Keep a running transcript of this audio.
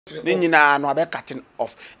Nina no be cutting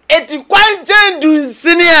off. Eti kwanje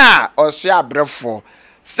dunsinia oso abrefo.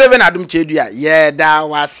 Stev Adom Chedua yeda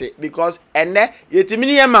wase because ene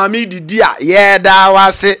yetimini ye maami didi a yeda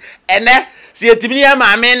wase ene si yetimini ye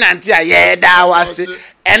maami nante a yeda wase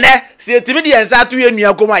ene si yetimini ye nsatu ye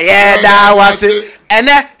nua koma yeda wase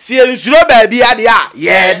ene si ensuro baabi ade a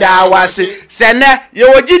yeda wase sene ye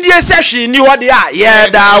wogidie sehwe ni hode a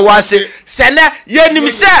yeda wase sene ye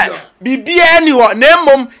nimse bibia ni ho na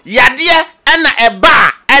emom yade na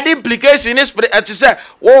eba ade implication is to say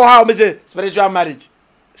wo how me say spiritual marriage.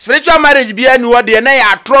 Spiritual marriage be any what na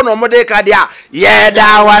ya atro no mode ka dia ye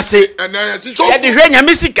da wase ye de hwe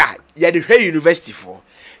nyamisika ye de hwe university for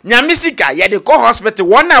nyamisika ye de ko hospital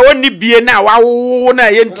wona woni bie na wawo na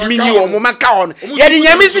ye ntimi yi wo mo maka on ye de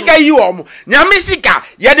nyamisika yi wo mo nyamisika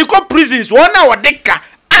ye de ko prisons wona wodeka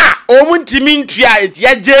omu ntimi ntua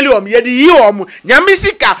ye jeli wo ye de yi wo mo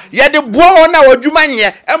nyamisika ye de bo wona wadwuma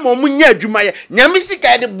nye emo mu nya adwuma ye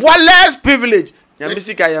nyamisika ye de bo less privilege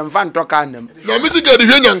Nyamisika yemfa ntoka anam. Nyamisika de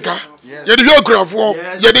hwe nyanka. Ye de hwe okurafo.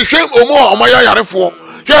 Ye de hwe omo ya yarefo.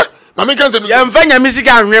 Hwe, mama kan se yemfa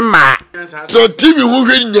nyamisika anwe ma. So TV hu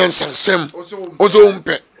hwe nyansasem. Ozo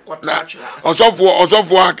mpe. Na osofo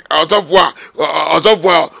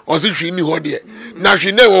osihwi ni ho de. Na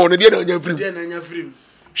hwe ne wo ne de na nya firim.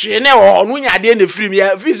 Hwe ne wo no nya de na firim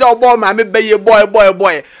ya visa obo ma me beye boy.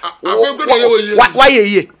 Wa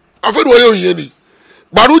ye. Afedu wo ye ni.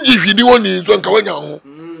 Baruji hwidi woni so nka wanya ho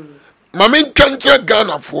mame nkantre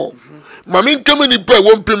Ghana fo mame nkamani pa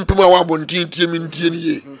won pempem a wabontintie mintie ni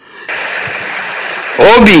ye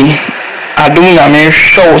obi adom na me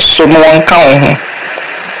hwe so no wonka ho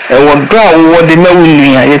e wodo a wo de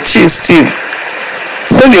mawunu ya ye chi Steve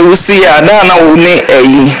so de wusi ya da na wo ne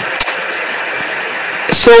eyi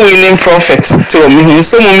so winning prophet to me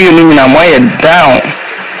so mo mi nyina mo ye down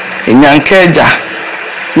enyankeja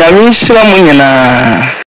na minshira munyina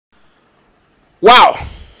wow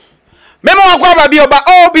memo akwa ba bi oba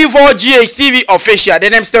OB4GH TV official the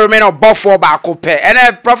name still remain above 4 back up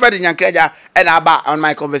and prophet nyankeja and aba on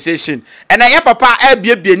my conversation and I papa e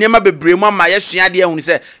bie niam bebre mu ma yesua de ehunu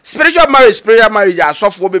say spiritual marriage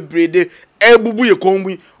asofo bebre de ebubu ye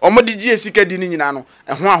konbu omode gi esika di ni nyina no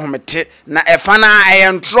eho ahomete na efa na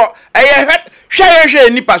eyentro hwe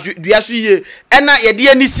nipa dua so ye ena ye de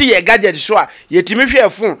ani si ye gadget so a yetimi hwe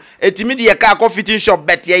efon etimi de ye ka ko fitting shop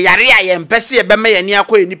bet ye yare a ye mpese ye bema ye ni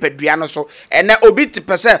akọ nipa dua no so ena obi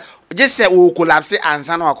tipese je se wo collapse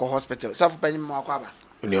ansa na akọ hospital so fopanyim mo akọ aba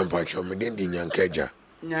ni ampa cho me den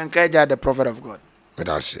nyankeja the prophet of God but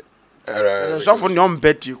that's it so for no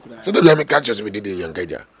mpeti kura so do me catch us me den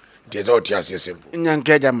nyankeja it all tia simple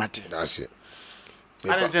nyankeja mate that's it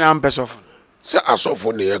I don't think I'm person say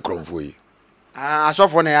asofo ne ye kromfo yi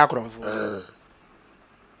asofo na ya kromfo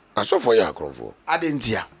asofo ya kromfo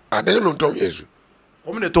adentia aden no ton Yesu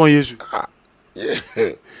o me ton Yesu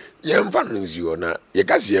ye mfa nzi ona ye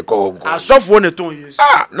kasi ye ko asofo ne ton Yesu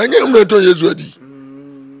na nye no ton Yesu adi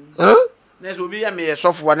nezo bi ya me ye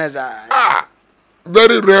sofo na za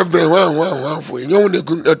very reverend one for you ne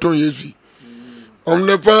ton Yesu on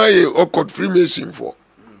ne fa ye okot freemason for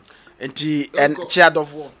enti en child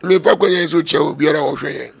of war me pa kwa Yesu che obiara wo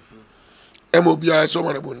hwe emo bia so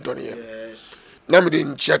ma na bontoni yes na me de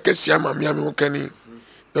nchia kesia ma me ame wokani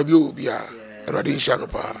na bi obia erade nchia no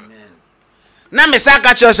pa na me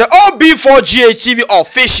saka che se OB4GH TV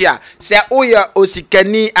official se oya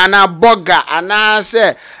osikani ana boga ana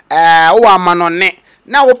se wo amanone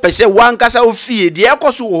na wo pese wankasa ofie de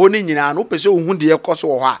ekoso wo ho ni nyina no pese wo hu de ekoso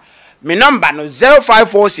wo ha me number no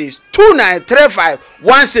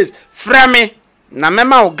 0546293516 frame na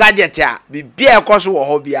mema o gadget a bibia ekoso wo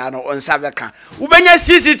ho bia no onsa beka wo benya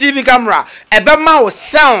CCTV camera ebe ma o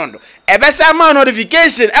sound ebe sa ma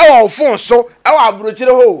notification e wo phone so e wo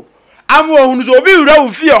abrochire ho amu ohunu so obi wura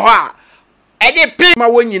wo fie ho a e de pin ma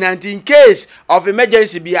wo nyina in case of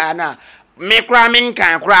emergency bia na me kra me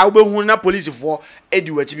kan kra wo behu na police for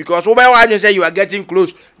edi wachi because wo be wa say you are getting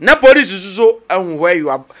close na police so ehun where you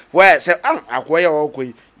are where say akoye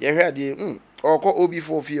okoi ye hwe de oko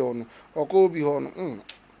OB4 fie ho no oko obi ho no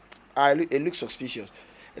it looks suspicious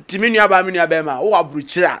timinu aba minu aba ma wo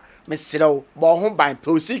abruchira me serew bo ho ban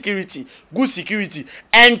po security good security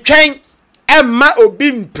entwen emma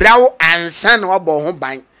obi mbrawo ansa na bo ho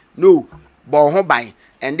ban no bo ho ban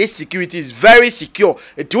and this security is very secure.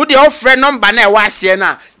 To the offer number na was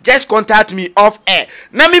na just contact me off air.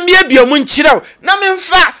 Na me bia mu nchiraw. Na me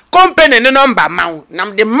mfa company ne number ma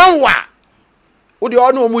na de manwa. Wo de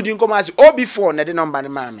ono omudi nkom as OB4 na de number ne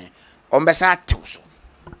ma me. On be sa tew so.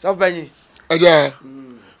 So banyi. Aja.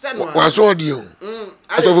 Was all you.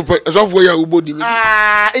 As of where you body. In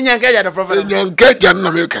Yankeja, the prophet. In Yankeja, in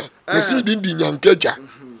America. I see didn't in Yankeja.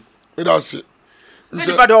 Without say.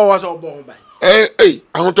 Anybody was all born by. Hey,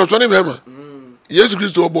 I want to tell him. Yes,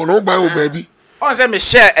 Christo born, no by baby. On say me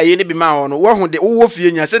share a yeni be ma on wo de wo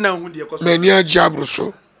fie nya se na hu de koso mani ajabro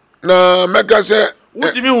so na meka se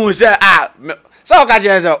wutimi hu se so ka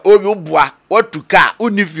je se obi obua otuka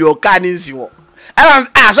unifi o ka ni nsi wo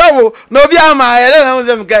so wo no bi ama ele na hu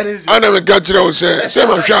se me ka ni nsi ana me ka kire wo se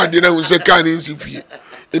ma hwa ade na hu se ka ni nsi fie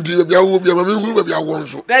enti be bia wo bia ma me huru bia wo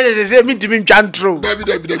nso that is say me timi ntwantro dabi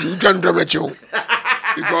ntwantro me chewo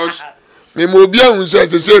because me mo bia hu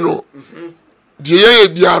se no die ye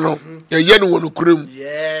bia no ye no wono kuram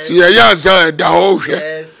si ye ya za da ho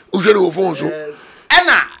hwe o hwe no phone so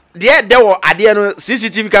ena de wo ade no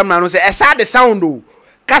CCTV camera no se esa de sound o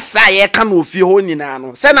kasa ye ka no ofie ho nyina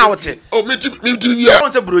no se na wote o me bia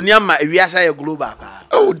won se broni ama ewiasa ye global pa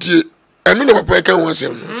o die eno no papa ka won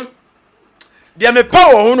sem de me pa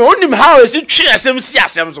wo ho no onim how esi twe asem si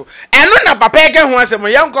asem so eno na papa ka ho asem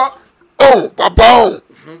yenko oh papa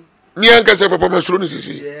Nianka se papa masuro ni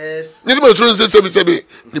sisi. Yes. Nisi masuro ni sebe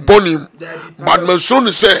ni bonim. But masuro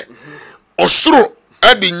ni se osuro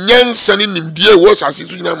adi nyansa ni nimdie wo sase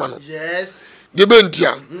su nyina ma no. Yes. Gebe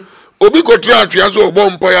ntia. Obi kotra atwa so obo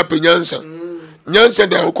mpo ya pe nyansa. Nyansa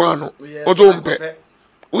da okwa no. Ozo mpe.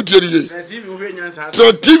 Utie ye.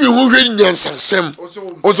 So TV hu hwe nyansa sem.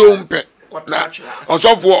 Ozo mpe.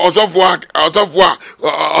 Osofo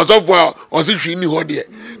osihwi ni ho de.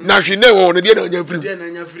 Na hwe ne wo no de na nya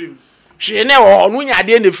frim. Hwe ne wo no nya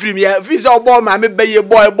de na frim ya visa obo ma me beye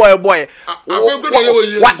boy.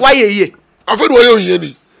 Why ye? Afedo wo ye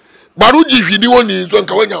ni. Baru ji hwi ni woni so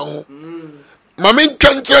nka wanya ho. Ma me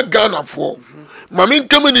nkantre Ghana fo. Ma me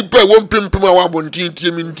nkam ni pa wo mpempem a wa bontin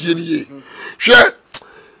tie mi ntie ni ye. Hwe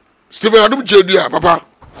Stev Adom Speaks papa.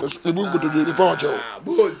 Ebu ngoto de ni pa wa che.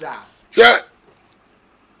 Boza. Yeah,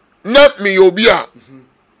 not me obia.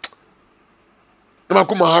 Na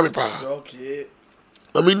kuma happy pa. Okay.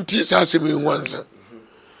 I mean tis as me once.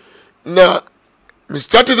 Na me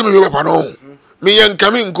started me papa no. Me yan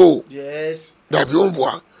coming go. Yes. Da bi on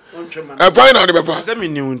boa. I find out the papa. Say me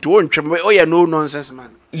ni unto on twem. Oh yeah, no nonsense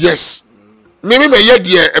man. Yes. Me ye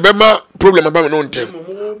die e be ma problem about me no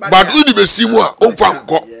ntem. But we di be si mu a on fa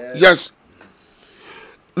nko. Yes.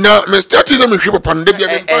 Na me started me hwe papa no de bia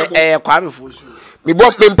me kwa me fosu me bo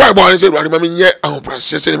me mpa bo an say ruade ma me nye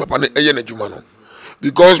ahoprase se ne papa no eye na djuma no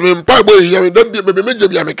because me mpa bo hia me de me meje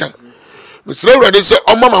bia me kan me sra ruade se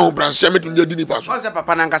o mama ahoprase me tun di ni pa so on say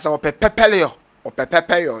papa na nkasa o pepepele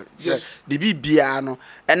yo yes de bibia no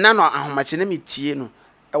enna no ahomache na metie no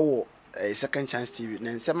e wo second chance TV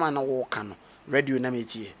na nsema na wo ka no radio na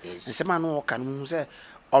metie nsema na wo ka no say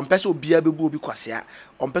on pese obia bebu obi kwasea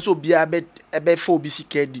on pese obia be fa obi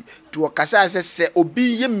sikadi to okasa se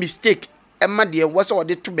obi ye mistake ema de wo se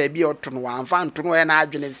ode to ba bia oto no amfa nto no ye na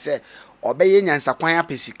adwene se obeye nyansa kwan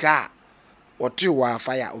apesika ote wa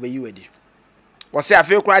afa ya obeyi wadi wo se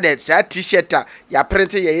afi kura de sa t-shirt ya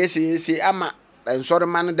print ye yesi ama ensoro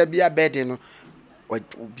man da bia bed no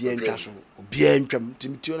obia ntwa so obia ntwam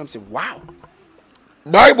timtio na say wow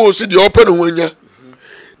Bible see the open wanya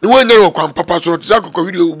ni wanya ro kwan papa so tsa kokko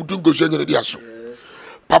video butu gosu anya dia so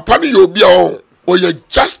papa ni obi a o ye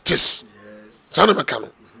justice sana meka no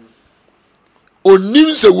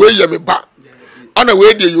onim se we ye me ba ana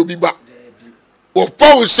we de obi ba o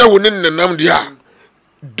paul se wo ne nenam dia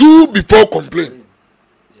do before complain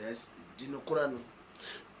yes dino kura no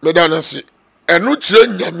me da na se enu kire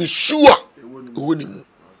nyame sua woni mu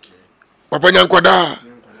papa nyankwada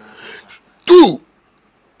tu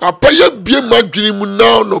papa ye bie madwini mu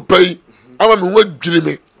na no pai ama me ho adwini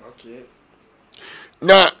me okay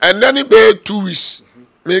na enani be 2 weeks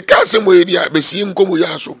me ka se mo ye dia be si nkomo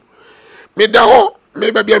ya so me da ho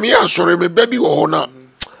me ba bia me ya sore me ba bi wo ho na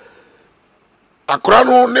akora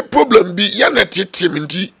no ne problem bi ya na tete me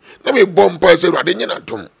nti na me bom pa se ruade nya na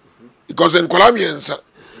dom because enkola miensa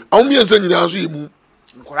awu miensa nyina so yemu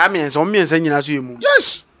nkora miensa nyina so yemu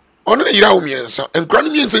yes ono ne yira wo miensa enkola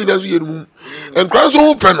miensa nyina so yemu enkola so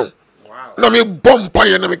ho pe no na me bom pa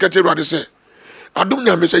ye na me ka che ruade se adom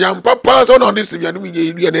nya me se ya papa so na this bia no me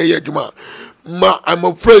ye na ye adwuma ma I'm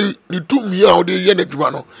afraid ni tu mi a o de ye na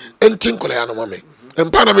adwuma no entin kola ya no ma me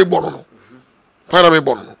empa na me bono no para me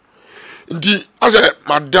bono nti ase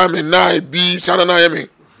madam na bi sana na ye me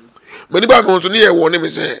mani ba me so ne ye wo ne me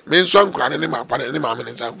se me nso ankura ne ma pa ne ma me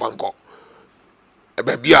ne san fanko e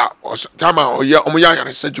ba bia o tama o ye o mo ya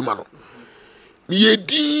yare se adwuma no ni ye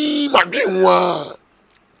di madwenwa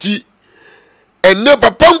ti enne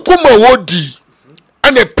papa nkoma wodi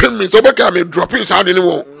ana pem me so beka me dropping sound ni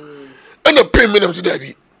wo ana pem me na so da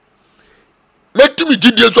bi metumi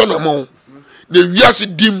gidie so na mo na wiase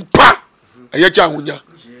dimpa ayacha ahonya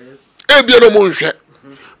ebia no mo nhwe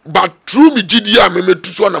but true me gidie a me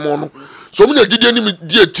metu so na mo no so me na gidie ni me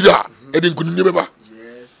die tira e de nkunni beba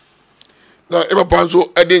na eba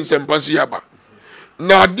panso e de nsempasi aba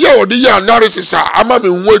na de a ode ya analysis a ama me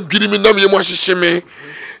ho adwiri me na me mo ahyehye me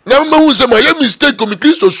na me hu se ma ye mistake ko me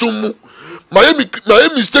Kristo sum ma ye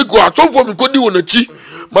mistake ko atofo me kodi wona chi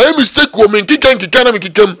ma ye mistake ko me nkika na me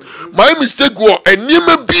kikam ma ye mistake ko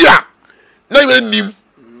enima bia na ye nim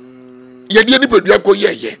ye de ni pedua ko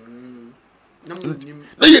ye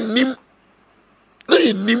na ye nim na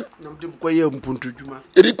mde ko ye mpuntu djuma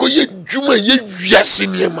ye ko ye djuma ye wiase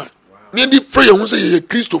niema ne di frɛ ye hu se ye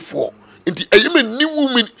Kristofo nti eye me ni wu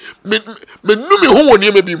me nu me ho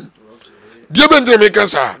woni me bim die be ndre me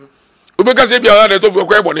kansa obekasa bia na to fo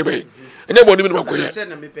ko e bone be ene bone bi no makoye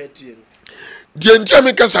die nja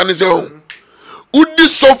me kansa ne se ho udi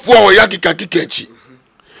sofo o ya kika echi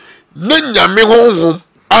na nyame honhom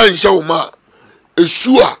anhye wo ma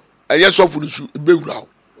esu a eye sofo no su bewura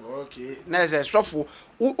okay na se sofo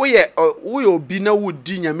wo ye obi na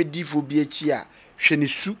wodi nyame difo bi echi a hwe ne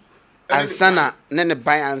su ansana ne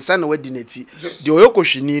ban ansana wadi nati de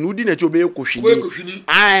oyokohwini udi nati obeyokohwini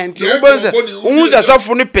anti ubonze unza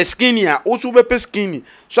sofo no peskini a osu be peskini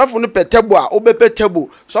sofo no petebo a obepe tebo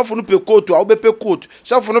sofo no pe coat a obepe coat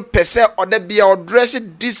sofo no pese ode bia o dress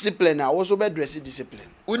discipline a oso be dress discipline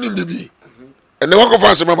uni bibi ene wakofa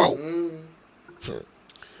asema bawo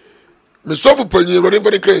me sofo panyi ro ne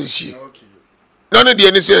fere kransi na ne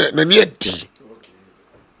de ne se na ne adi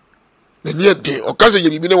na niye de okaze ye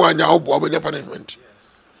bibi ne wanya obo abanya punishment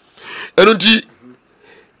enu nti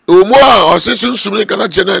omo a osesunsum ne kata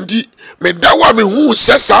chena nti me dawa me hu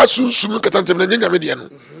sesa sunsum kata chena nyanya me de no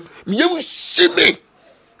me yem shime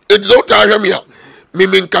edzo ta hwa me a me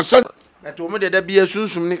nkasa eto mo de da bia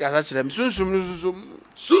sunsum ne kasa chena me sunsum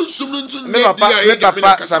no ntu me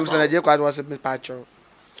papa Samson aje kwa was me pacho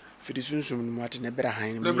fidi sunsum no ate ne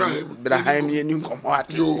brahan ye ni nkomo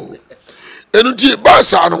ate enu nti ba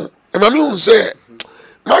sa no ema me hu se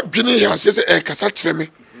ma dwene ya se e kasa kire me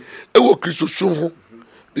e wo Kristo su ho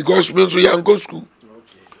because me so ya go school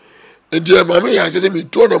enti ema me ya se me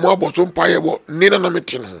to na mo aboso mpaye bo ni na me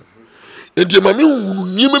tin ho enti ema me hu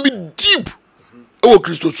ni ma bi deep e wo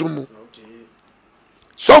Kristo su mu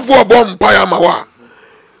so for bom mpaye ma wa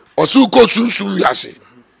osu ko sunsun yase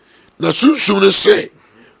na sunsun ne se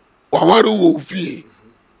wa waru wo fie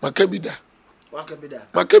makabida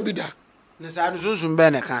ne sa sunsun be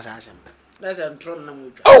ne kan sa asem na se ntron na mo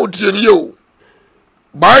dwa aw tie ni yo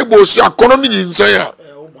Bible si akono ni nsan ya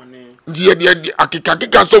wo bone die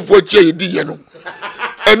akika sofo chie yedi ye no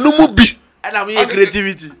enumu bi ana mo ye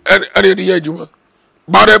creativity and the yejuma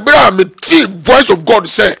but the bra me ti voice of God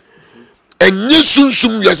say enye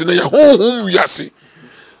sunsun yase na ya honhom yase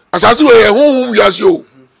asase we honhom yase o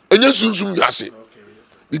enye sunsun yase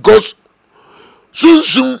because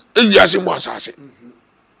sunsun yase mo asase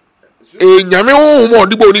nyame honhom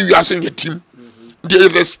odibo ni yase yetim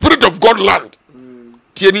the spirit of God land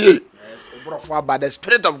tieni yes brofo about the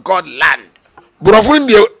spirit of God land brofo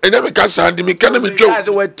ndi enya me kasa ndi me kana me twa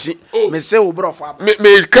say wati me say o brofo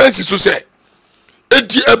me kansi so say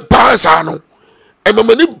edi e paasa no e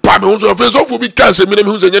mama ni ba me so fe so fo bi kansa me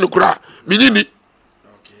hu senya no kura me nyini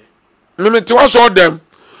okay me te wa so dem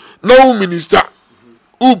no minister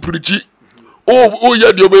u preach o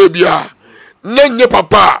ye de obe bia na nye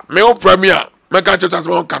papa me o premier me ka church as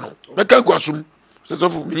me ka no me ka gwasum so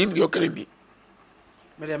fo me nyini de okere mi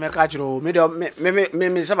me de me ka chiro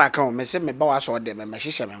me se ba kan me se me ba wa so dem me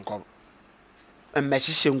hihye me nkom me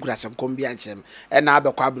hihye nkura se nkom bi anchem e na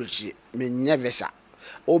abekwa abrochi me nye visa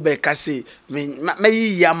obe ka se me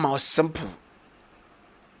yi ya ma simple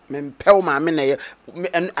me mpel ma me na ye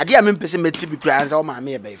ade a me mpese meti bi kura anza o ma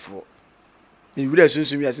me ye baifo me wura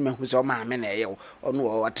sunsun wi ase me hu se o ma me na ye ono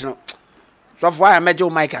o wateno so fo ya meje o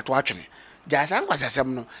mic ato atwene ja san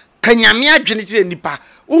kwasasem no kanyame adwene tire nipa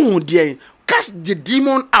uhu de cast the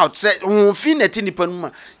demon out say hu fi neti nipa nu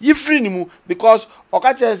ma yi free ni mu because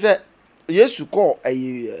oka che say Yesu ko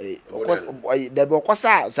da be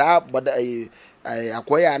okosa sa boda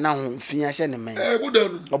akoya na ho fi ahye ne men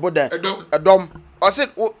oboda Adom o se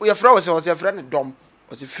ye fra o se fra ne dom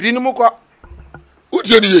o se free ni mu ko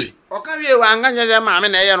utie ni ye oka wie wa anga nya ma me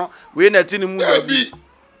na ye no we na ti ni mu bi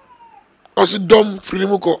o se dom free ni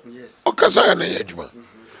mu ko oka sa ya na ye adwuma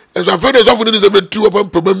enso afede so funu ni se betu opam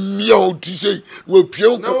mia o ti sei wo pie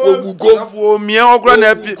obuko afo mia okura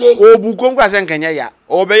na pi obuko kwa se nkanya ya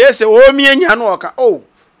obeye se o mia nya no oka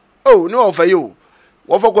ni ofa yo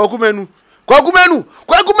wo fa kwakumenu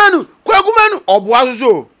obo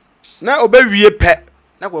aso na obewie pe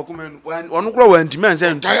na kwa kumenu onu kro wa ntimi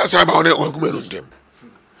anse taya sa ba one wa kumenu ntem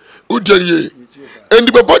ujeriye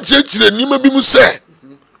endi papa chechire nima bi mu se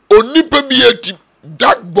onipa bi ati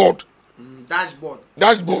dashboard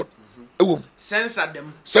ewom sensor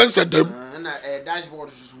dem na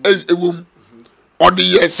dashboard ewom or the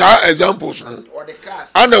yesa examples or the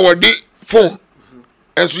cars and or the phone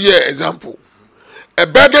enso ye example e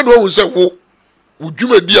better no say wo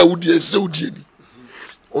udwumadi a wodi ese wodi ani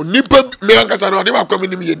onipa me ankasa na de ba kwa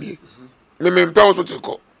menim ye ni me mpe hospital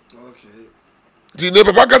ko okay di ne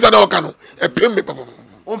papa kasa na oka no e pem me papa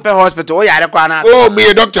mpe hospital o yare kwa na oh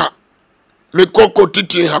me doctor me koko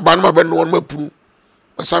titi haba no ba no ma puru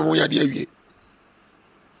asa mo ya de awie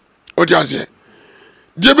o ti ase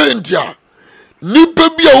de be ntia nipa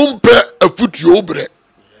bi a umpe afutuo obre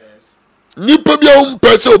yes nipa bi a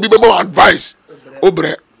umpe se obi be mo advice obre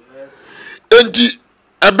yes enti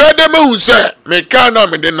ebede ma hu se me kan na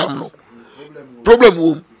me de nam no problem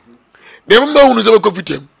wo de ma hu se me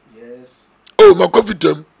kofitem yes oh ma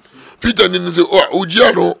kofitem fitan ni se o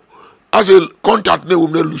ujia no as a contact na wo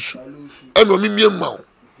na lusu e no mi miem ma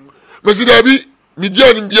me si da bi mi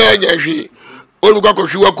dia ni bia nya hwe o lu kwa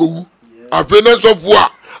hwe akowu afi na sofo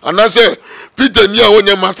a anase Peter ni a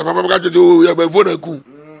wonya master papa ka jojo o ya ba fo na ku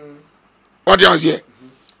o dia se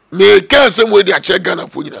me kan se mo di a che Ghana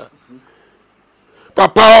fo nyina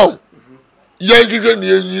papa o ye hwehwe ni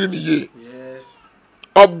enyiri ni ye yes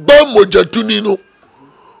oba mojatuni no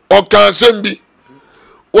o kan sembi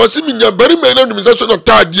wo si mi nya bari me na nim se so no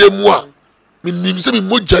taade mu a mi nim se mi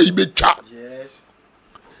moja ibetwa yes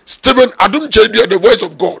Steven Adom Speaks the voice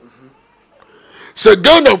of God se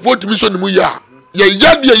Ghana fo timi so ni mu ya ye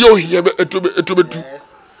yade ye ohia etobetu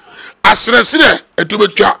asresere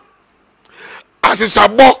etobetwa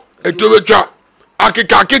asesabo etobetwa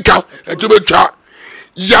akika etobetwa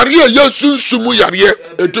yare ye sunsumu yare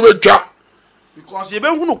etobetwa because ye be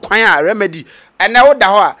hunu kwan a remedy ene wo da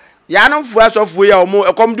ho a ya no fu asofu ya omo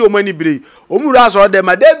ekom de omo ni bire omu ra so dem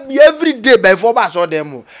every day by for ba so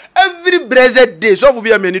dem every blessed day so fu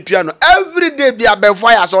bi am ni tua no every day bi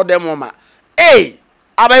abefo ya so dem ma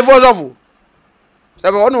abefo so fu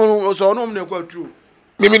sebe ono so ono mne kwa true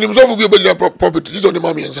mimi ni msofu bi obedira property this on the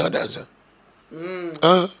mama and dancer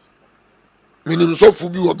mimi ni msofu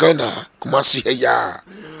bi wo Ghana Kumasi heya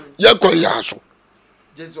ya kwa ya so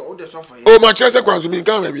just all the sofa o ma chese kwa zumi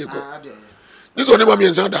kan ma bi ko this on the mama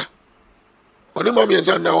and da oni mama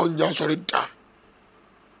and da onya sorry da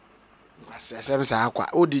asem sa akwa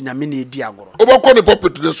odi nyame na edi agoro obakọ ne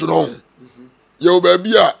property de so no ye oba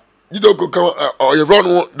bi a Didoko kan you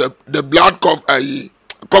run the blood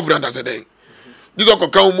covenant as a day. Didoko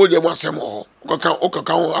kan mo je mo asem ho. Kan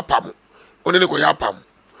apam. Oni ne ko ya apam.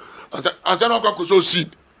 Ansa na ko so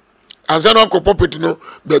seed. Ansa na ko property no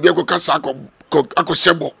be bi ko kasa ko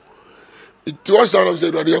sebo. It was out of the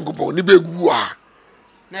radio ko ni be gu a.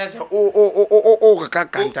 Na se o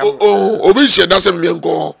kanta. Obi she da se me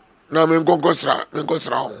nko na me nko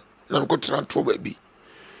sra ho. Na ko tra tro ba bi.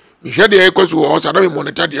 Mi hwede e koso ho sa na me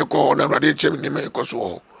monitor de ko na brade chem ni me koso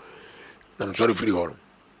ho na me sorry free ho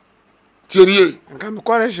tirie nka me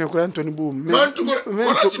correction kura Anthony Boom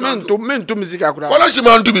mento music akura kola shi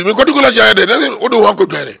mantu bi me ko dikola shi ade na o do wan ko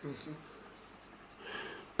dware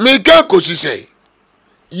me ka ko si say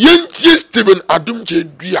yentie Steven Adom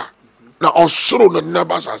Speaks na osoro na na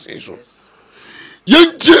basase so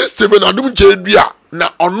yentie Steven Adom Speaks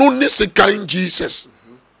na ono ne sekan Jesus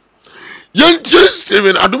yentie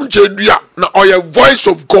Steven Adom Speaks na oya voice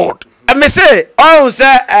of God. Me say oh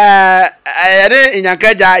say ere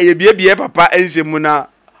inyankaja ye bie papa ensemu na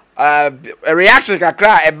reaction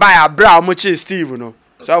kakra e buy abra o mo chi Steve no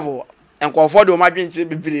so for enkofo de o ma dwenche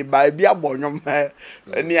bibiri ba bia bonyom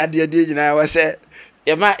ni ade nyina we say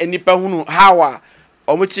ye ma enipa hunu how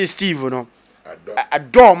o mo chi Steve no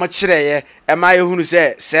adom mo kire ye e ma ye hunu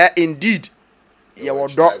say indeed ye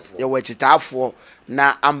wodo ye wetitafo.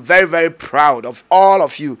 Now I'm very, very proud of all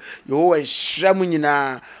of you. You always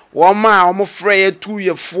shremunyina. Woma omo frey 2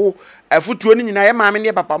 year full. Afutuo ni nyina ye maame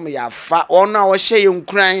ne papa mo ya fa. Ona wo hye ye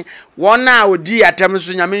nkran. Wona odi atam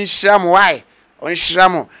so nyame nhram why? On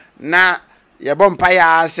nhram na ye bom pa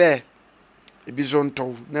ya se ebi zo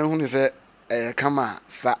nto na hu ne se kama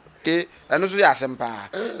fa. Eno so ya sempa.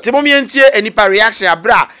 Ti bom ye ntie enipa reaction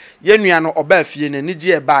abra ye nua no oba fie na ni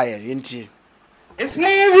je ba ye ntie. It's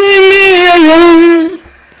moving me around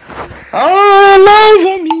all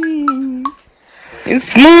over me.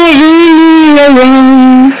 It's moving me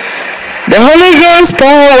around. The Holy Ghost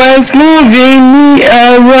power is moving me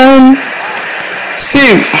around.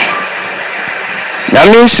 Steve,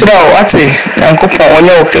 Namishra wate yankopa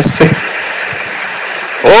wonye okese.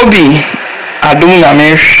 Obi adum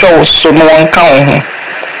nyame show so no one kan ho.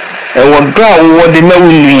 ɛwɔ do a wo de ma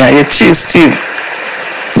wo nua ye chi Steve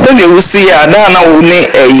so de wo si ya da na wo ne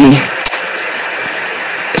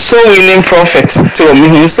so winning prophet te o mi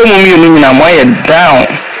hu so mo mi unu nyina mo ye down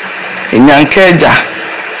enyankeja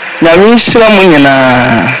na mi nhira mo nyina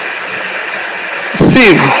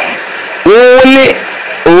Steve wo ne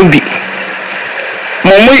obi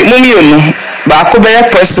mo mi unu ba ko be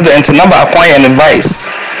president na ba ko ye vice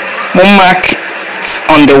mo mark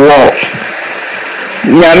on the wall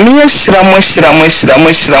nyame shira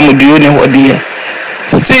mo do ne hodi.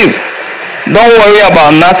 Steve, don't worry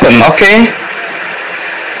about nothing, okay?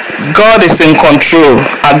 God is in control.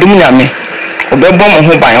 Adom nyame obebo mo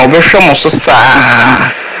ho ban obehwe mo so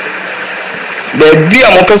saa be bia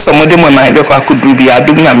mo pese mo de mo na be kwa kudu bi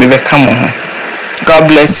adom nyame be ka mo ho. God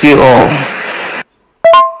bless you all.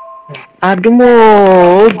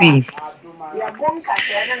 Adumo obi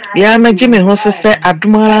ya maji me ho so se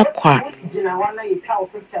adumara kwa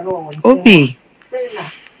obi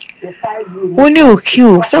woni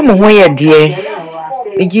okiu samo ho ye de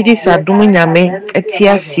ejidi sadum nyame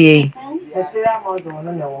atiasie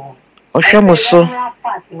ohwemo so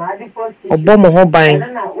obo mo ho ban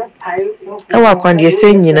e wa kwande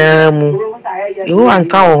se nyina mu ewo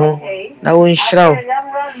anka wo ho na wo nhyiraw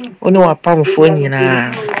oni wa pamfo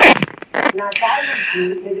nyina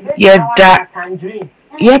yeda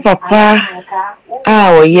ye papa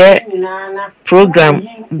oye program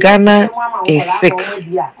Ghana is sick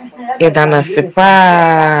edana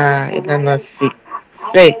sepa edana sick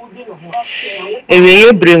say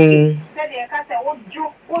ewe brem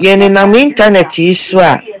ye ni na internet isu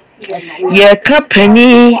a ye ka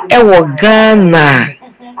pani ewo Ghana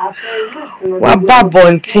wa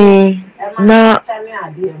babontin na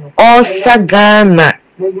osa Ghana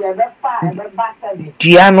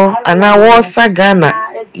diano ana wosa Ghana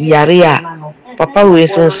yarea papa we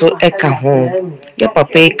so eka ho ye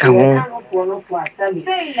papa eka ho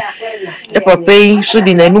ye papa so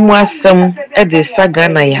di nanumu asem e de sa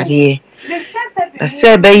Ghana yare na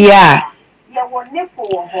se be ya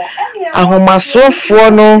ahomasofo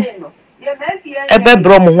no ebe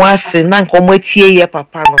bro mo ho ase na nkomo atie ye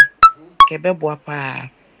papa no kebe boa pa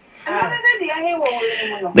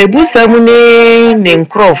bebusamu ne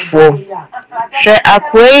nkrofo hwe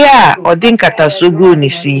akoya odin katasogu ni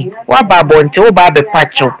si wa babonte wo ba be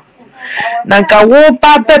pacho nanka wo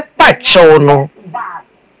ba be pacho no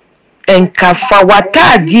enka fa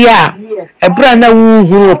watadi a ebra na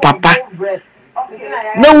wuhuru papa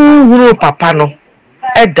no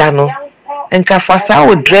eda no enka fa sa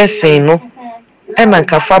wo dressing no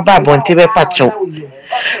enka fa babonte be pacho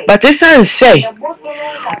but esan say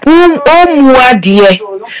omuadie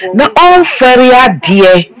na onfere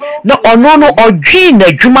adie na ono no odwi na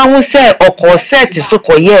adwuma ho se okoset so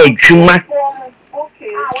koye adwuma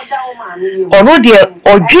ono de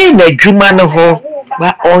odwi na adwuma no ho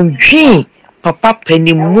ba ondwi papa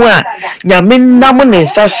panimu a nyame nam ne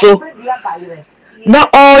nsa so na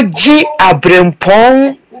oji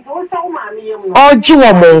abrempon oji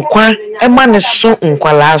wo monkwa ema ne so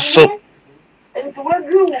nkwala so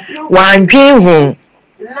wandwe hu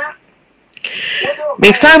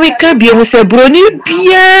Mexami ka biemu se broni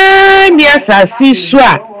bia ni asasi so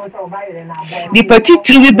a ni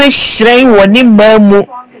petitri bi be hyiren woni mamu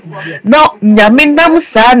na nyame nam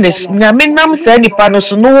sa ni pano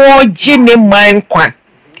so no oji ne man kwan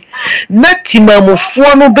na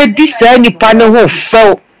timamufo no be di sa ni pano ho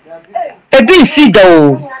few ebi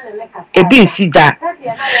nsida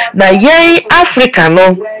na yen Africa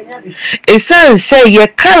no esan say ye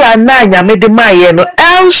kala na nyame de maye no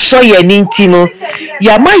el so ye ninti no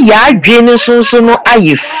yama ya adwe no so no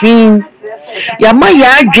aye fin yama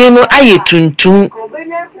ya adwe no aye tuntum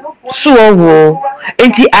so wo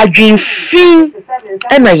enti adwen fin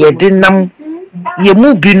na ye de nam ye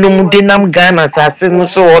mu binum de nam Ghana sase no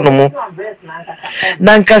so wono mo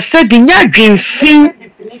nanka se bi nya adwen fin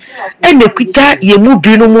kuita ye mu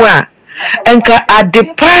binum a enka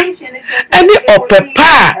adepa ani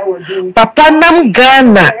opepa papa nam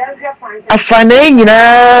Ghana afana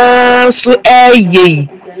nyina so eye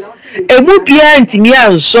emu bia ntimi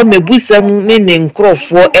anso mebusam ne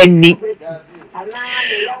nkrofo ani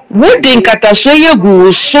wudin kataso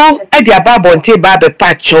yegu so ade ababonte ba be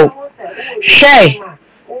pacho hwe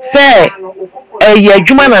se eye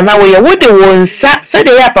adwuma na wo ye wode wonsa se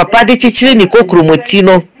de ya papa de chichire ni kokromoti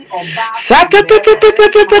no sa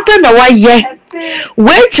pepe na waye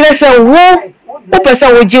we kire se wo pesa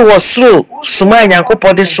woji wo sro suma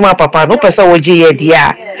nyankopɔ de suma papa no pesa woji ye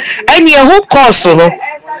dia ani ho course no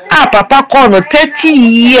a papa call no 30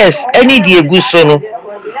 years ani die egu so no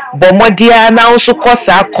bomodia na so course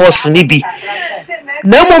a course ni bi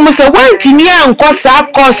na mom se wantimi anko saa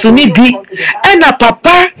course ni bi na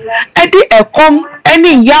papa edi ekom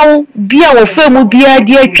eni yaw bia wo femu bia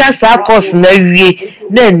di atwa saa course na wie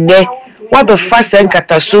na nne wa be fa sen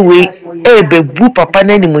kataso we bebu papa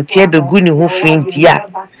na ni mutie begu ni ho fintia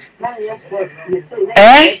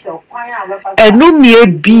enumie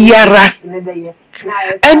biara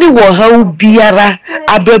eni wo ha biara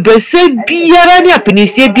abebese biara ni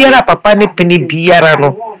apinisie biara papa ne pini biara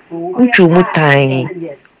no ntwu mutan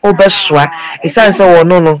obeswa esanse wo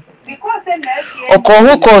no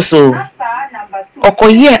okohu koso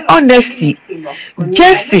okoye honesty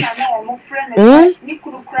justice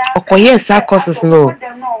okoye sa courses no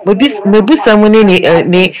mebu samuni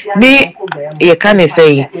ni ye can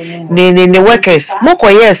say ni workers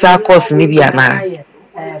mokoye sa course ni bia na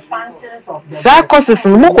sa courses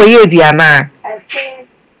no mokoye bia na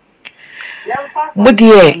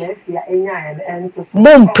mudie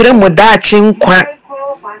mompre mudachi nkwa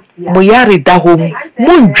muyari dahom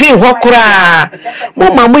mundwe hokura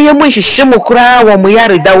mo mamoye mo hihye mokura wo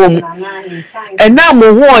muyari dahom ena mo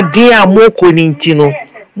ho ode a moko ni ntino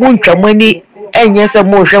muntwa mani enye se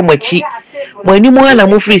mo hwe machi mo ani mo na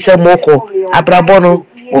mo free se moko abrabo no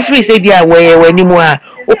mo free se bia we wani mo a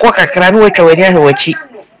ukọ kakra no watwa wani ahwachi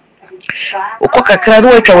ukọ kakra no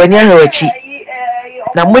watwa wani ahwachi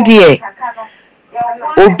na mudie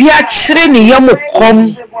obi a kire ni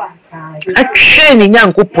yamukom atwe ni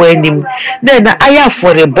nyankopɔ anim na aya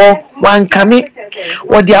forebo wankame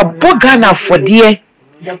wodi aboga na fodie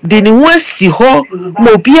de ni wasi ho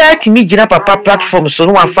mo obi a timi gina papa platform so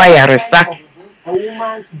no wafa yaresa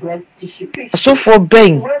so for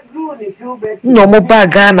ben no mo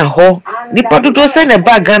baga na ho nipa dodo se na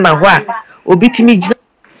baga na ho a obi timi gina.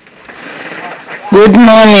 Good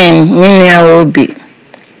morning Minia Obi.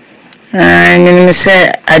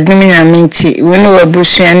 Say adumi na minti woni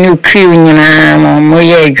wabusua ni ukri nyina mo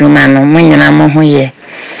ye adwuma no mo nyina mo ho ye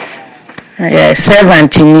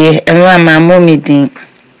servant ni enwa ma mo midin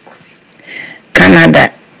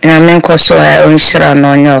Canada na menko so a onshira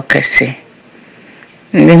no onyo kase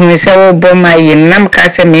ni se wo bo ma ye nam ka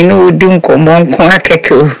se me ni odi nkomo nko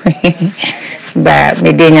akeke o ba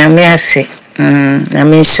me de nyame ase na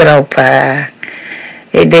me shira pa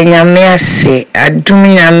ede nyame ase adum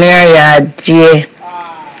nyame ya die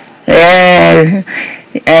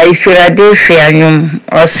ifirade fianyum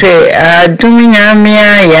o se adum nyame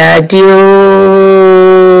ya die o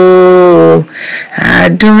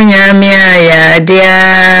adum nyame ya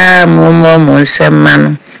die momo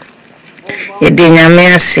monsemano ede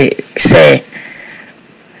nyame ase se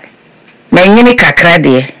menyini kakra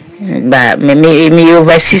de ba me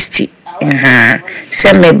over 60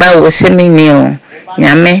 se me ba wo se me ni o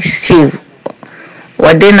nyame Steve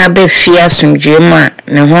wode na be fia sumdwema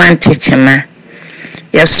ne ho antetema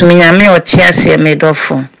yasum nyame otiase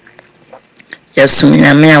medofo yasum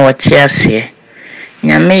nyame a otiase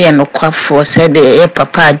nyame ye no kwafo se de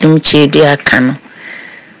papa adum chedi aka no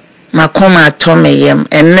makoma atomeyem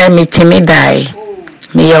enne mitimi dai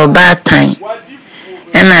me ye obatan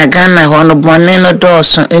ena Ghana hono bone no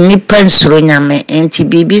doso enipa nsuro nyame enti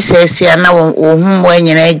bibi sese na wo hum wo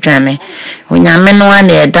nyina adwane onyame no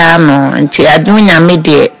ana eda no enti adu nyame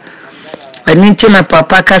de aninti na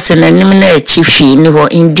papa kase na nim na achifi ni ho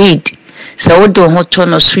indeed so wo do ho to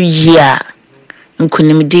no so yia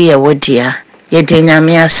nkunim de ye wodia ye de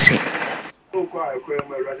nyame ase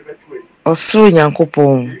osuru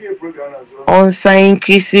nyankopon on sign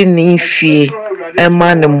increase ni fie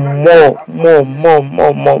emane mo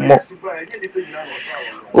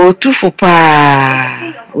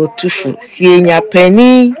otufu sienya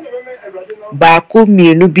pani ba ko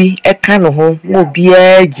mienu bi eka no ho mo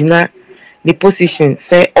bia gina ni position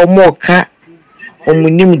say omoka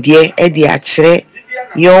omunim de e de akire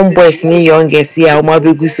young boys ni young girls ya o ma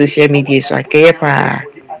begu social media so akeye pa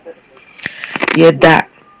yeda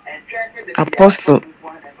apostle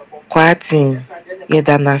kwatin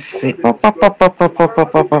yeda nasi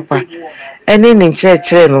papa ene ni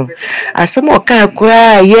church no asemo ka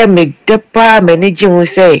kura ye me depa manage hu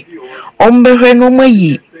say ombehwe no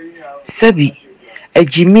mayi sabi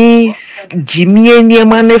jimmy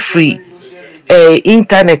eniema na free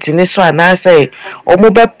internet ni so ana say omo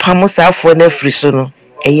be pam safo na free so no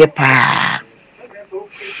eye pa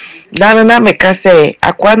na meka say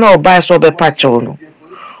akwa na oba so be pacho no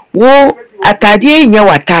wo atadie nya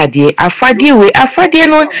watadie afadie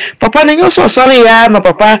no papa na nyo so sorry ya no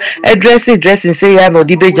papa dressing say ya no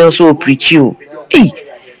dibe jan so preach you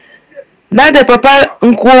na de papa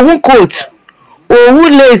nko coat owu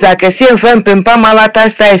laser kesi enfem pempa malata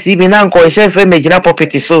style ibi na nko she enfem mejina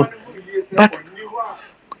property so but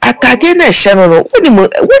atade na ehye no no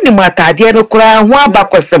woni mu atade no kura ho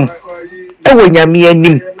abakosem ewo nyame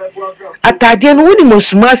anim atade no woni mu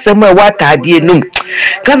suma asem e wa atade num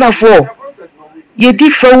kana fo ye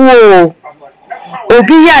di fawo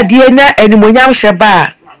obi ya ade na animonyam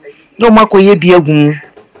hyeba no makoye biegum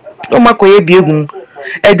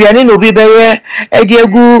aduane no obi beye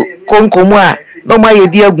ediegu konkomu a no maye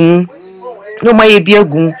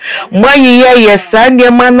biegum moye ye sane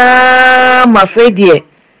mana mafedie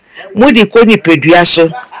mudi koni pedua so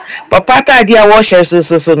papa ta dia wo hye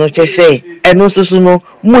so no chese eno so no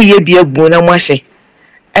moye biegum na mo hye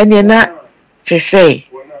ene na chese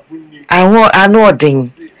aho ano odin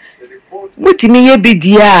mutimi ye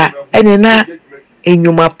bidia ene na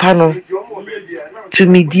enyuma pa no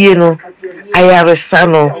tumidie no ayaresa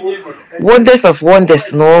no wonders of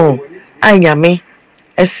wonders no anyame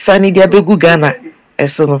esani dia begu Ghana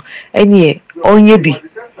eso no enie onye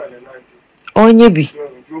bi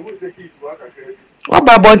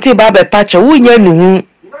oba bonti ba be pacho wunya nuhu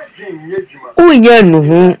omi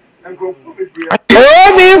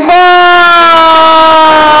fa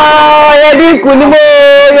yadi kunimo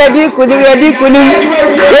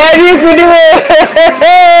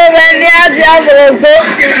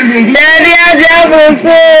Nani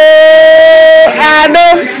ajabrose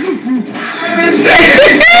Adom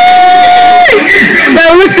na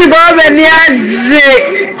usti bobe ni aje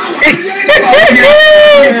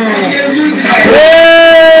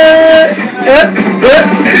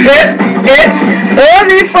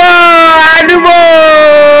omi fa adumo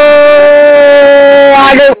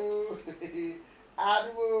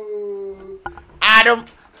Adom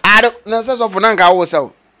na se so funa nka wo se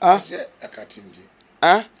o se akatindi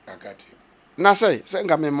akati na se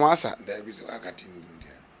nga me mo asa da bi se akatindi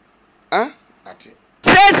ati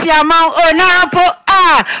Sesiama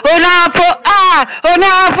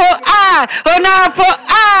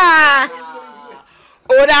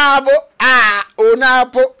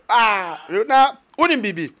onapo Rona uni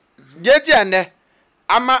bibi geti ane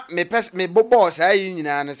ama me bobo sa yi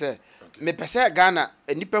nyina ne se me pese Ghana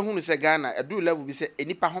enipa hunu se Ghana edu level bi se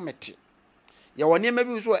enipa homete ya woni ma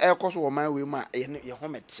bi so ekoso wo man we ma ye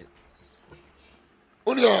homete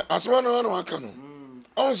uni asema no na aka no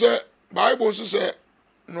on se Bible so se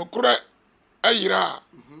no kura ayira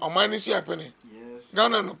amani si apene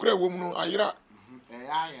Ghana no kura wo mu no ayira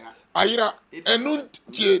ayira enu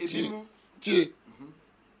tie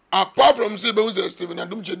apart from say be unse Steven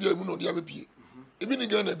Adom chedi emu no dia be pie ebi ni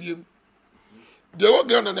Ghana biem de wo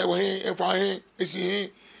Ghana na wo he efa he esi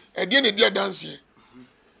he e de ne dia dance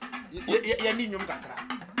ye ni nyum kakra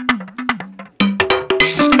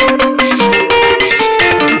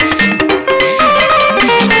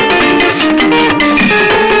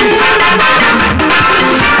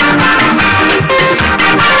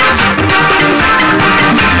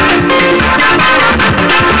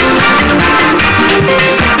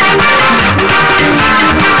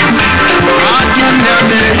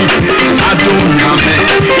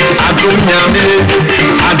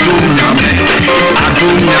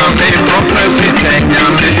Adom nyame prophet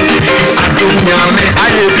nyame Adom nyame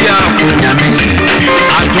ayebia nyame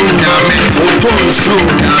Adom nyame otonso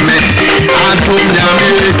nyame Adom nyame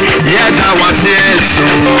yeda waseso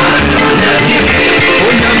nyame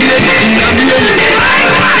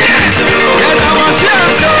yeda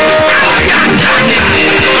waseso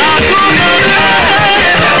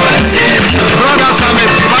brothers have a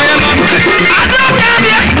violent Adom nyame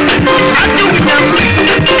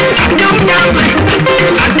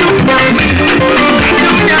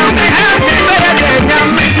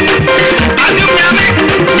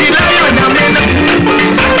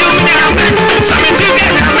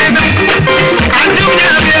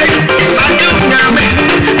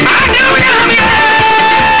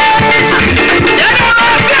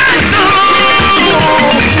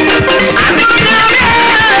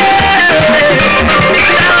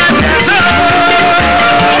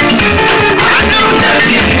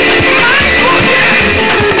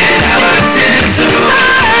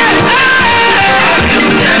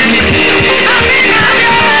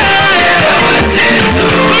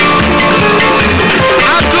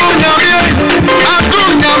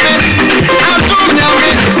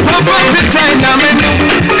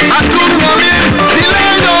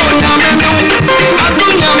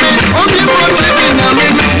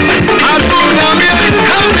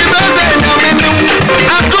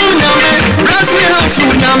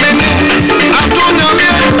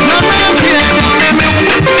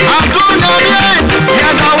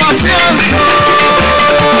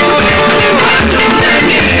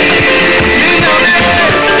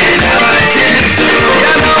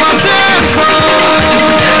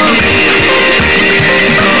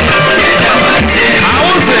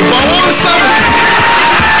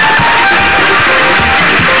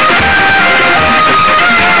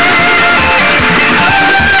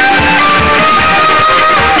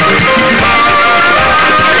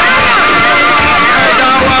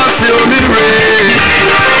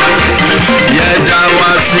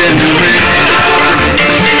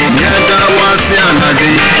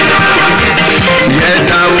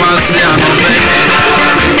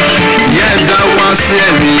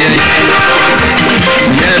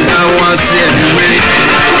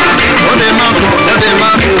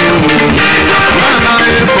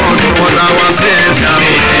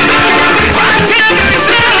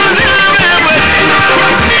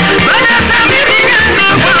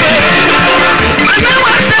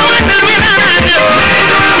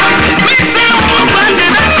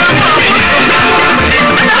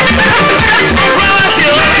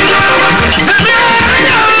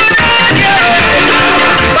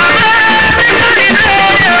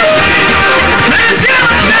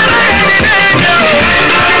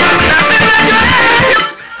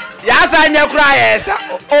Asanye kura yesa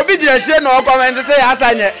obi dire se no comment say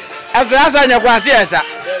asanye aso asanye kura se yesa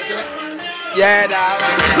yeah da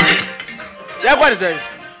ya kwa say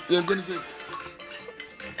you going to say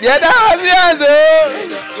yeah da was yesa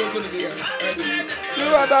you going to say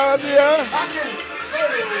you da was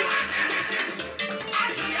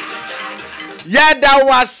yeah da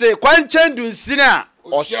was kwanchendu nsina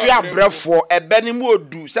osua brefo ebenimu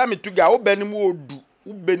odu sami tuga obenimu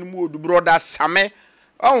odu brother Same.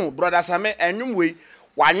 Oh, brother Same, anyway,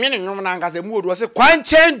 1 minute, no man has a mood was a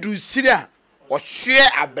quanchen do Syria or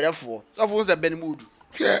share a breathful. So was a Ben mood.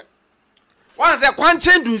 Once a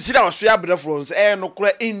quanchen do Syria or share breathfuls, and no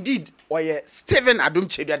indeed, or ye Steven Adom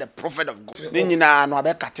Speaks, the prophet of God. Nina no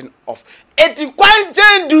other cutting off. 80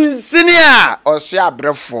 quanchen do Syria or share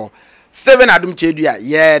breathful. Steven Adom Speaks,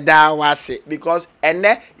 yeah, that was it because and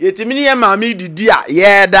yet mini mammy did,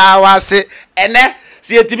 yeah, that was it and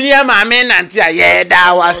si etimi ya maame nanti a ye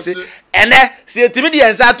da wase ene si etimi de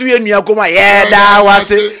ensatu ye nua koma ye da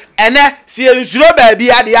wase ene si ensuro ba bi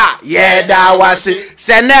ade a ye da wase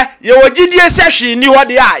sene ye wogidie sehwe ni ho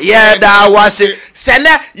de a ye da wase sene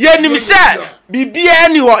ye nim se bibia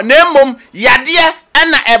ni ho na emom yade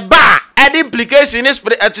na eba ed implication is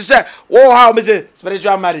to say wo how me say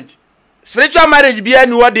spiritual marriage bia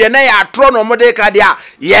ni ho de na ya atro no mo de ka de a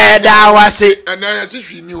ye da wase ene ya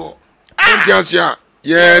sehwe ni ho ontiasia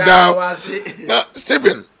yeah, that was now,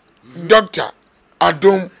 Stephen, Doctor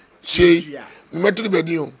Adom Speaks. Met to the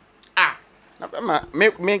video. Ah,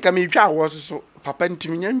 me come in was so papa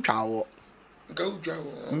ntimi ntwa go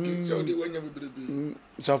okay, so they when you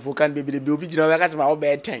so for can be the baby, you know, I got my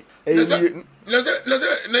bed 10. Let's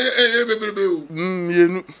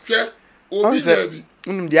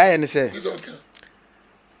You know, the iron say, it's okay.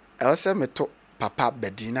 I say me to papa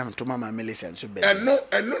bedina to mama Millicent so be. And no,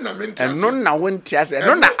 na mental. And no na went yes,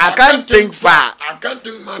 and no I can't think far. I can't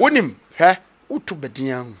think man. Wonim, he, utu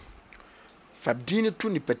bedina. Fabdini tu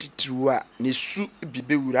ni petitruwa ni su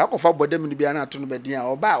bibe wura akofa bodem ni bia na to no bedina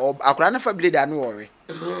oba akora na fa blade anu worry.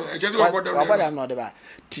 Just what no de ba.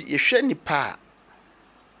 Ti ehwe ni pa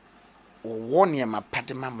wo ne ma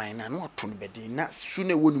padema man na no to no bedina su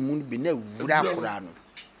na woni mu bi na wura akora no.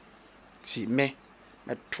 Ti me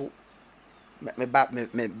to me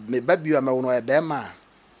ba biwa ma wono e be ma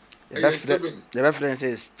the reference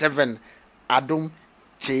is Steven Adom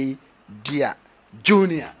Speaks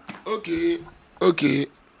Junior. Okay.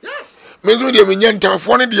 Yes. Mezo de menyan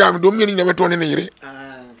tafo ne de am do me ni na beto ne ne yire.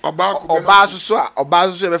 Oba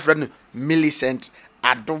so be friend Millicent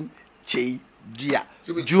Adom Speaks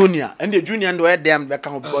Junior. And the junior ndo e dem be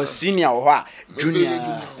kan because senior ho a junior.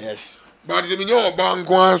 Yes. But the menyan oba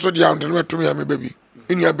nko so de am de beto me am baby.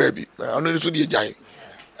 In your baby. Ono so de jai.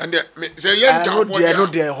 And say yen tafo no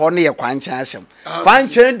de ho ne ye kwanchan asem.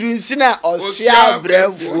 Kwanchan du nsina osia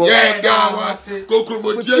brefo. Ye da wase.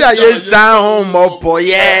 Kokromotia Tia ye san ho mopo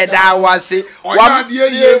ye da wase. Wa de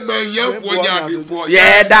ye man ye fonya de fo.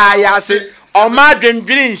 Ye da yase. Oma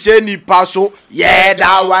dwendwene nse nipa so ye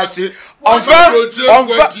da wase.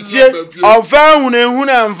 Onfa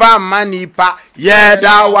hunehuna mfa ma nipa ye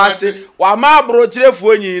da wase. Wa ma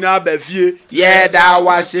brochirefo nyina ba fie ye da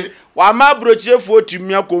wase. Wa ma brochirefo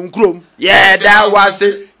timia konkrom ye da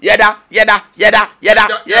wase. Yeda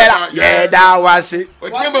wase.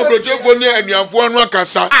 Otie ma brochirefo ne anuafo no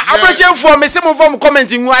akasa. Brochirefo me se mo form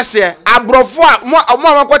commenting wase. Abrofo mo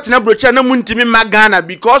amakotena brochire na muntimi magana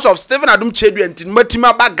because of Steven Adom Speaks and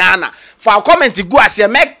matima ba Ghana. For comment go ase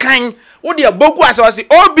mekan wo de bogu ase wase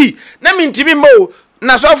obi na mintimi mo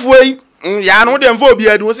na sofo yi ya no de mfo obi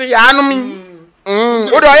adu wo se ya no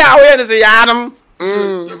wo de ya wo ye ne se ya no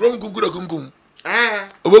you from gugura kunkum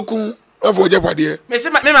obekun afo je pade me se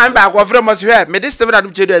me ma ba ko frem mo se he me de Steven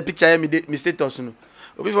Adom Speaks picture me status no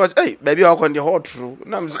obi for hey baby o kon de hot true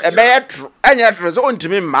na me e be ye true anya true so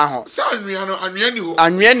ontimi ma ho sa anua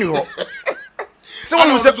ni ho so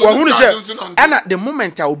when say and at the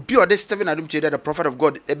moment I will be or this Steven Adom Speaks the prophet of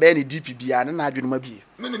God e be ni DP bia na adwunu ma bi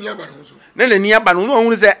ne ni aba no so ne ni aba no no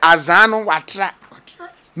hu say azan no watra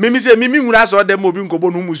Mimi say mimi nwura so dem obi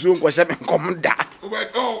nkobo no musuo nko se me nkom da.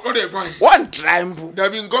 Oh, they fine. One try mbu. There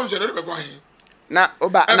been comes and they fine. Na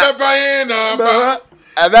oba And na they fine na ba.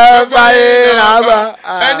 ebe fine na ba.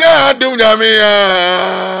 Enya adum nyame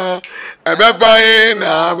ya. Ebe fine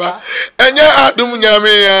na ba. Enya adum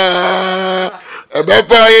nyame ya. Ebe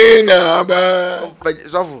fine na ba.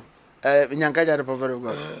 Sofu nyanka jare povero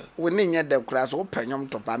go. We ni nya de kura so panyom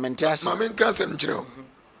to parliament ase. Ma men kan sem kire o.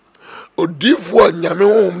 Odifo nyame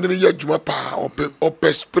wo ne ye adwuma pa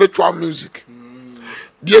ope spiritual music.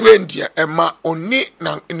 Die bentia ema oni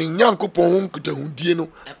na ni nyankopon ho nkutahudie no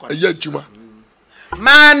ye adwuma.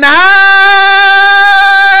 Mana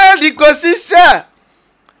dikosisa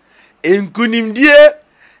enkunimdie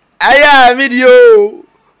aya video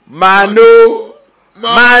mano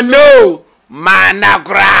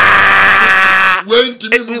manakra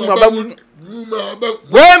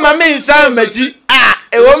we mama insan machi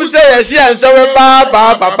ewom se yesi ansa we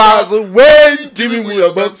papa so we timi mu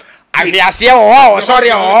yaba ahwiase wo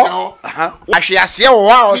sorry wo ahwiase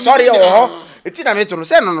wo sorry wo eti na metro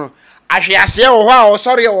se no ahwiase wo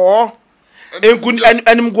sorry wo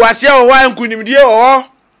enimguase wo enkunimdie wo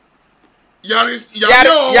yare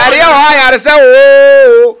wo yare se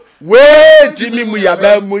wo we timi mu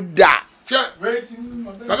yaba mu da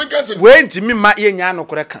we timi ma ye nya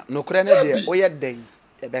nokore ka nokore na de o ye den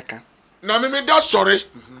e beka na me da sorry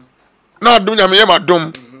na adum nya me ye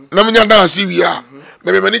madum na me nya da asiwia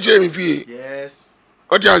me be mani che me fie yes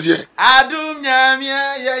o ti asie adum nya me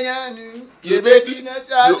ye yanu ye bedi na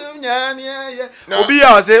adum nya me ye obi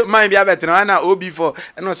ya say man bia betra na obi for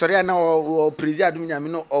no sorry na o prezi adum nya me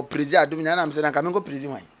no o prezi adum nya na me say na ka me go prezi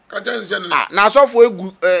wan ka jan se na so for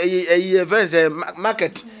egu friends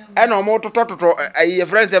market ena omo totototo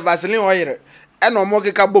friends vaseline oil ena omo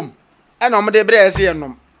keka bom ena omo de bre ese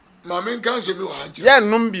yenom ma men kan se mi wa hanji ye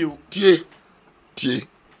nom biu tie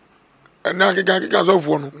ena keka so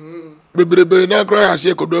fo no bebrebe na kra ya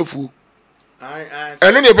se kodo afu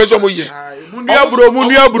ene ne peso mo ye munua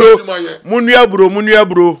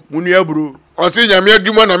bro o se nyame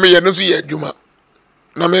adwuma na me ye no so ye adwuma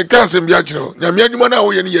na me kan se bia kire nyame adwuma na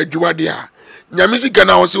wo ye ne ye adwuma de a nyame sika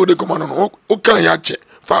na wo se wo de komano no o kan ya che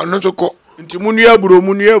fa no so ko nti munua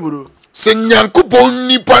bro se nyankopon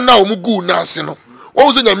nipa na o mugu na ase no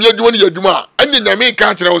wo se nyame adwuma ne ye adwuma ene nyame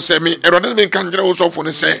kan kire wo se me erode me kan kire wo so fo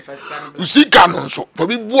ne se usika no so fa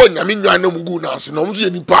bi buo nyame nwan na mugu na ase no mo so ye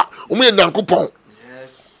nipa o mo ye nyankopon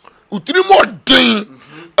yes utiri mo den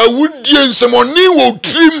awudie nsemoni wo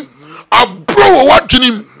utrim abro wo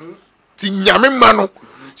watwenim ti nyame ma no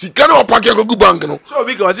sika na opake ko gu bank no so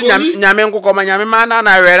because nyame nkoko ma nyame ma na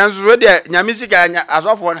were nso so de nyame sika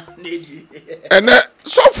asofo na edi ene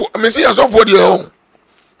sofo me si asofo de ho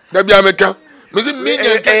da bia meka me si mi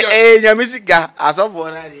nyame sika asofo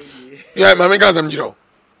na edi ya ma me ka sam jiro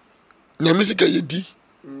nyame sika yedi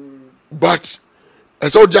but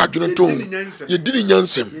eso ja adwene to yedi ni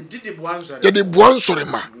nyansem yedi buansore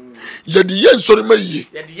ma yedi yensore ma yi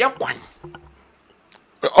yedi yakwan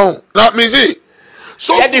oh na me si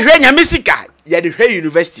so yedi hwe nyame sika yedi hwe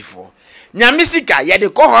university for nyame sika yedi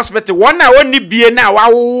ko hospital wona woni bie na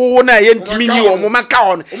wawo na ye ntimi yi wo mo maka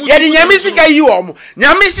on yedi nyame sika yi wo mo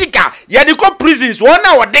nyame sika yedi ko prisons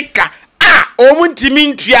wona wodeka omu ntimi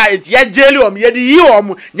ntua ya jeli wo yedi yi wo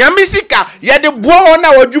mo nyame sika yedi bo wona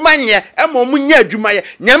wadwuma nye emo mu nya adwuma ye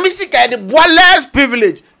nyame sika yedi bo less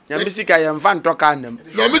privilege nyame sika ye mfa ntoka anam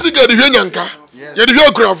nyame sika yedi hwe nyanka yedi hwe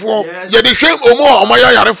okurafo yedi hwe omo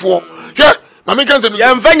omaya yarefo hwe mama kan se mi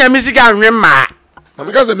ye mfa nyame sika anwe ma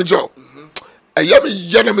mama kan se mi jo eya mi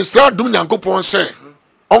ye na mi sra dum nyankopon se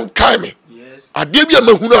on kai me ade bia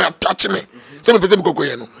mahunu atache me se me pese mi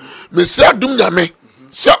kokoye no mi sra dum nyame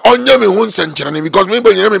se onye me hu nsenkyere ne because me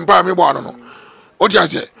banyere me mpa me bo ano no o ti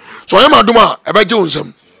ase so onye ma dum a e ba je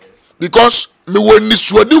onsam because me woni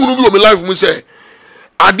suade hunu bi o me life mu se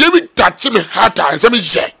ade bi tache me hata se me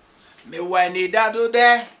je me wani dado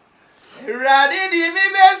de radi di mi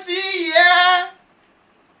besi ye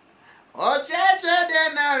o cheche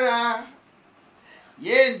de nara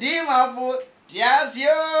ye ndi mafu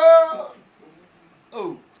tiasio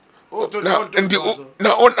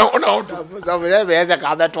na so we be ese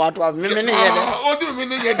ka be to mi ni ye de o tu mi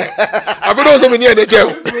ni ye de afero so mi ni ye de je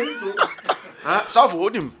so for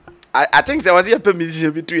odim I think there was a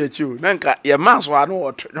permission between you nanka ye man so anu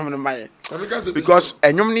o twom no maye because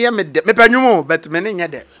enyum ne ye me panyum but me ne nya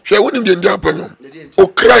de hwe wonim de ndi apanyum o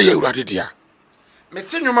kra ye urade dia me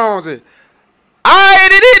tinyum on say I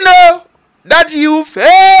didn't know that you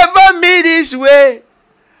favor me this way.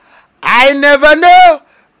 I never know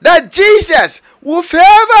that Jesus will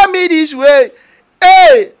favor me this way.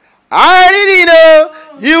 Hey, I didn't know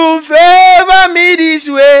You favor me this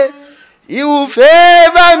way. You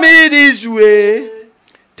favor me this way.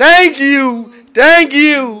 Thank you, thank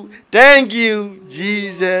you, thank you,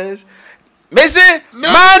 Jesus. Messi,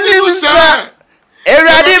 man, you say,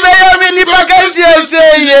 everybody may be nipa kasi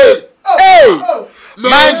say hey,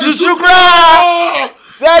 man, to sukra.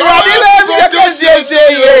 Say everybody may be kasi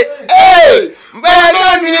say hey,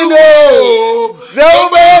 man, you know. So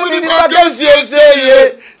baby, nipa kasi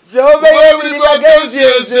say so baby, nipa kasi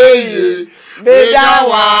say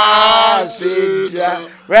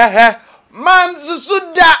man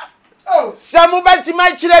susuda samubati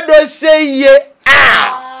machire do say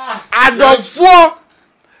adofo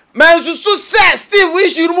man susu say Steve we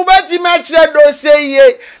should mubati machire do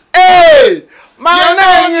say hey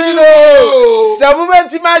man you know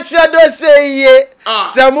samubati machire do say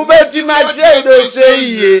samubati machire do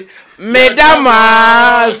say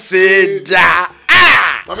medama seda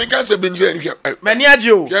Mami can't say Benjamin.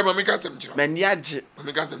 Maniajo. Yeah, Mami can't say Maniaji.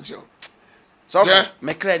 Mami can't say So,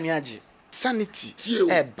 Mecraniaji. Sanity.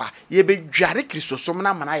 Eba. Ye be jare Christosom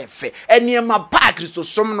na mana ye fe. Eni ma pa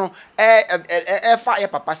Christosom no fa ye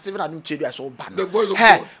papa Steven Adom Chedu aso ba no.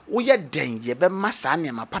 He, wo ye den ye be masa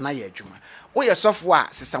ne ma pa na ye adwuma. Wo ye sofo a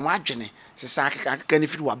sesa wa adwene, sesa akaka ni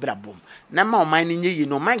firi wa bra bom. Na ma o man ni ye yi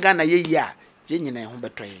no, man ga na ye yi a, ye nyina ho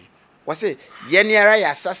betoye. Wase yeni ara ya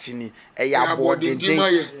asasini ya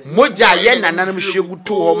bodenden moja ye nananam hwegu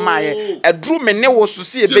to ho maye edru me ne wo so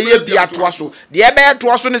se ebe ye bia to aso de ebe ye to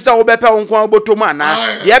aso ne se wo bepe wonko abotom ana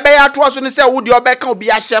de ebe ye to aso ne se wo de obeka obi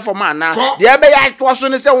a chef ma ana de ebe ye to aso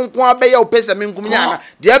ne se wonko abe ye opese menkum nya ana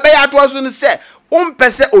de ebe ye to aso ne se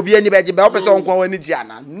pese obi ani beje be opese wonko wani ji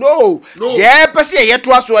ana no de pese ye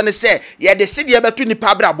to aso ne se ye de se de beto ni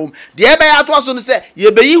pabrabom de ebe ye to aso ne se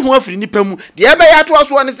ye be yi hu afiri ni pamu de ebe ye to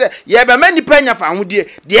aso ne se ye be mani panya fa hodie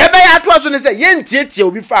de ebe ye to aso ne se ye ntietie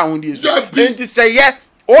obi fa hodie so enti se ye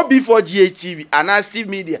obi for GHTV ana Steve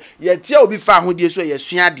Media ye tie obi fa hodie so ye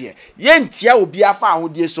sua de ye ntia obi afa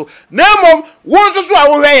hodie so na mom won so so a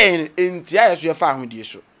wo hwe ntia ye so ye fa hodie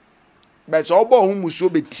so but so obo hu muso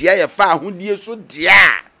be tia ye fa hodie so dia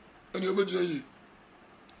ani obedina yi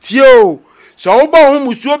tio so obo hu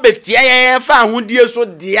muso be tia ye fa hodie so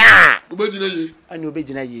dia obedina yi ani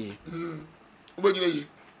obedina yi obedina yi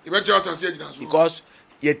e be tia asase agina so because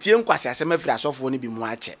ye tie nkwase asem afiri asofo ni bi mu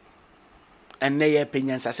ache enne ye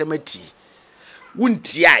penyansa asem ati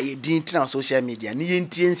wuntia ye din tina social media ni ye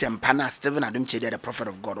ntie nsempa na Steven Adom Chedu the prophet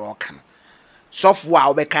of God all can sofo a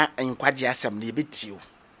obeka nkwaje asem na ye betio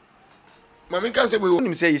Mami can say we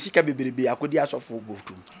won say yisika beberebe akodi asofo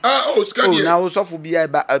botum oh skadi na asofo bia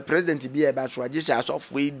president bia ba so agisha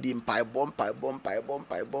asofo edi mpai bom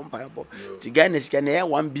tiga na sika na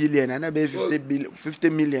 1 billion na be 50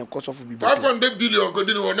 million cost of bi 500 billion ko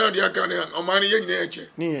di no na dia kan o man ye nyina eche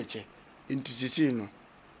ni eche intisisi no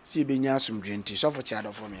si be nya asomdwe nti sofo chia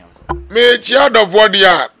do for me me chia do for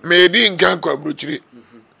dia me di nkan kwa brochiri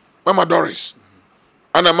Mama Doris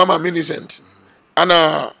ana Mama Millicent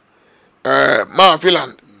ana ma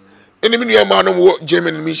Finland eni mi nua ma no wo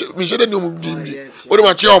Germany mi shede ni omu jimbi o de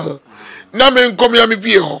ma che omu na me nkom ya mi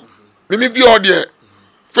vie ho mi vie ho de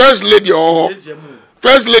first lady ho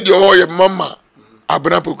ye Mama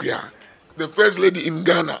Abena Pokuya the first lady in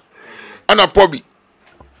Ghana ana Pobi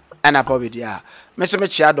dia me so me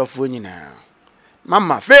chia do fo nyina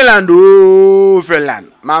Mama Finland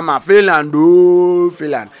Finland Mama Finland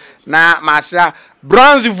Finland na masha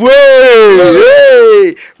bronze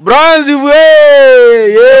way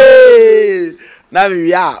na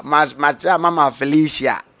ya masha Mama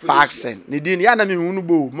Felicia Parkson ni din ya na me hunu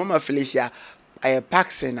bo Mama Felicia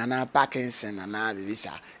Parkson na Parkinson na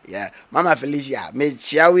bibisa yeah Mama Felicia me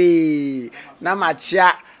chiawe na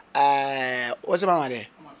machia what's mama there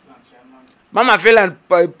Mama Finland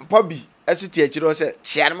Pobi esuti echiro se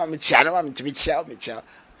chia na mama timi chia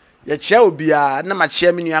ya chia obia na ma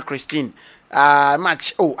chia me nua Christine ma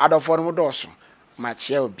adofo no doso ma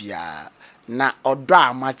chia obia na odo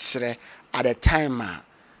a ma kire at the time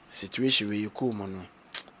situation we ku mu no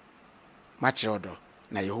ma kire odo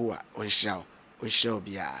na Yehowa onhia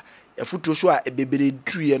obia efutuo so a ebebere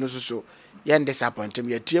duye no so ye disappoint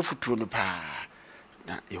me ye tie futuo no pa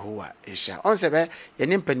na Yehowa ehia on se be ye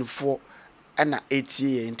ne mpanifo ana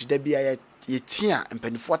etie ye ntida bia ye tia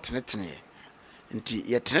mpanifo tenetene nti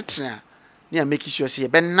ye tenetene na make sure say ye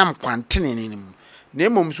benam kwantene ne nim na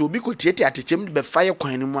emom so obi ko tieti atechem be fa ye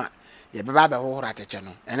kwan nim a ye be ba be hohoro ateche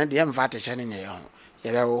no ene de ye mfa ateche ne ye ho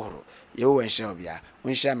ye be hohoro ye wo enhye obia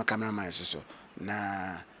wonhye ma cameraman so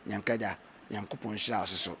na nyankaja nyankopon hira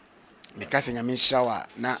so me kase nyame hira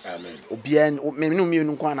na obia me no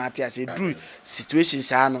nko na ate ase dru situation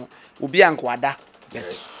saa no obia nkwada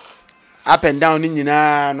bet up and down in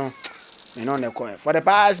no. Me no ne for the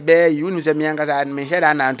past bear you know say me ankasa me head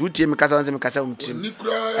and two team kasa say me kasa team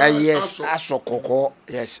yes asokoko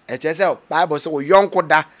yes e che say bible say wo yonko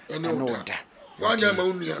da no da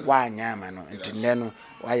wanya ma no ntine no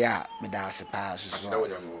waya me da ase pa so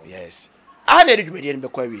yes na edwumedi no be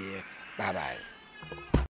kwa wie bye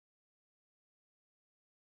bye.